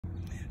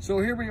So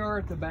here we are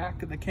at the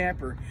back of the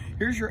camper.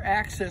 Here's your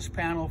access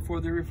panel for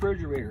the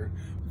refrigerator.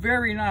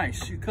 Very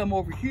nice. You come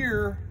over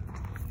here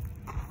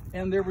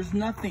and there was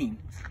nothing,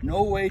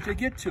 no way to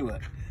get to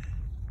it.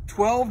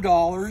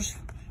 $12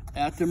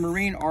 at the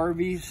Marine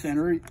RV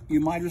Center. You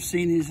might have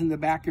seen these in the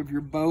back of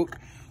your boat,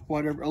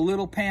 whatever. A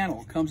little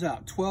panel comes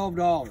out,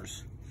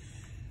 $12.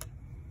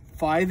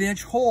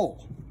 5-inch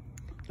hole.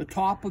 The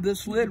top of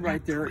this lid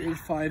right there is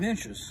 5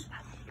 inches.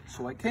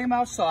 So I came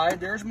outside,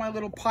 there's my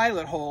little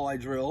pilot hole I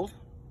drilled.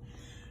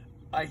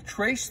 I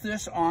traced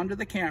this onto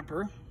the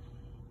camper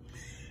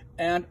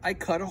and I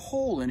cut a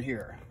hole in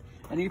here.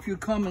 And if you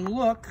come and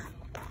look,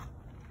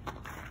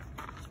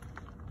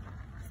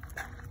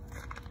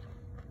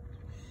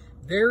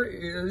 there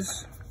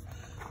is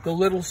the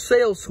little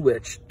sail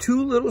switch.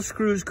 2 little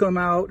screws come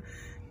out.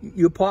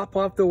 You pop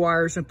off the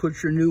wires and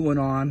put your new one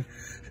on.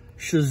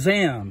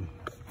 Shazam.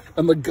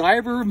 A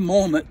MacGyver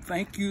moment.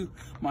 Thank you,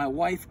 my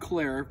wife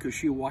Claire, because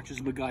she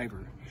watches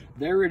MacGyver.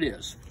 There it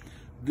is.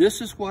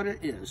 This is what it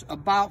is.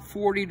 About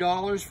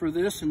 $40 for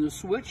this and the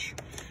switch.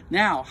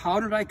 Now, how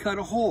did I cut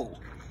a hole?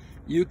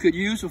 You could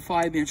use a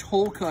 5-inch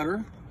hole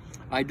cutter.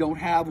 I don't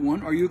have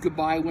one, or you could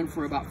buy one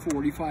for about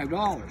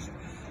 $45.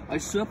 I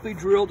simply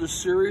drilled a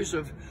series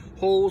of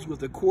holes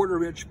with a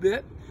 1/4-inch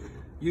bit,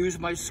 used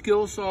my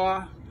skill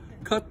saw,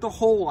 cut the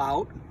hole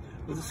out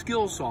with a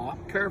skill saw,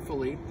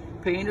 carefully,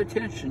 paying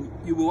attention.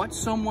 You want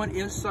someone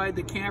inside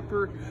the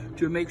camper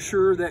to make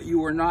sure that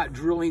you are not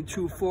drilling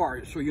too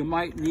far. So you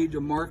might need to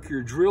mark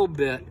your drill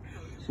bit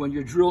when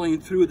you're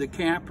drilling through the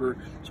camper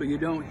so you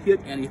don't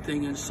hit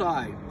anything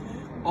inside.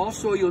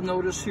 Also, you'll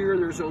notice here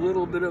there's a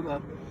little bit of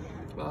a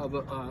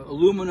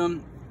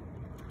aluminum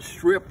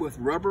strip with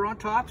rubber on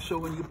top, so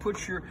when you put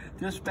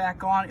this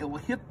back on, it will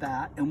hit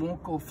that and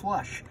won't go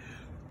flush.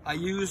 I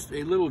used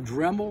a little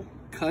Dremel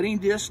cutting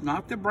disc,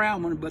 not the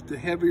brown one, but the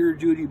heavier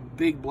duty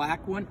big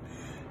black one,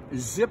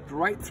 zipped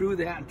right through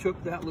that and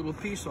took that little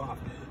piece off.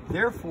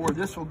 Therefore,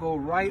 this will go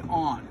right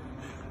on.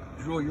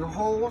 Drill your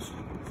holes,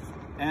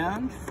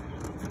 and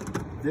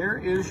there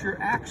is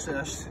your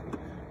access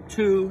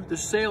to the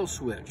sail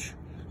switch.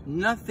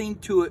 Nothing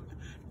to it,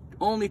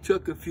 only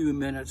took a few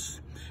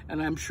minutes,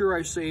 and I'm sure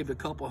I saved a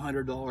couple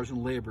 $100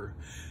 in labor.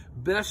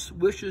 Best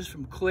wishes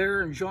from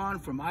Claire and John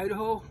from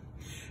Idaho.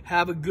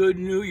 Have a good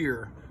New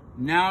Year.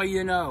 Now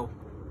you know.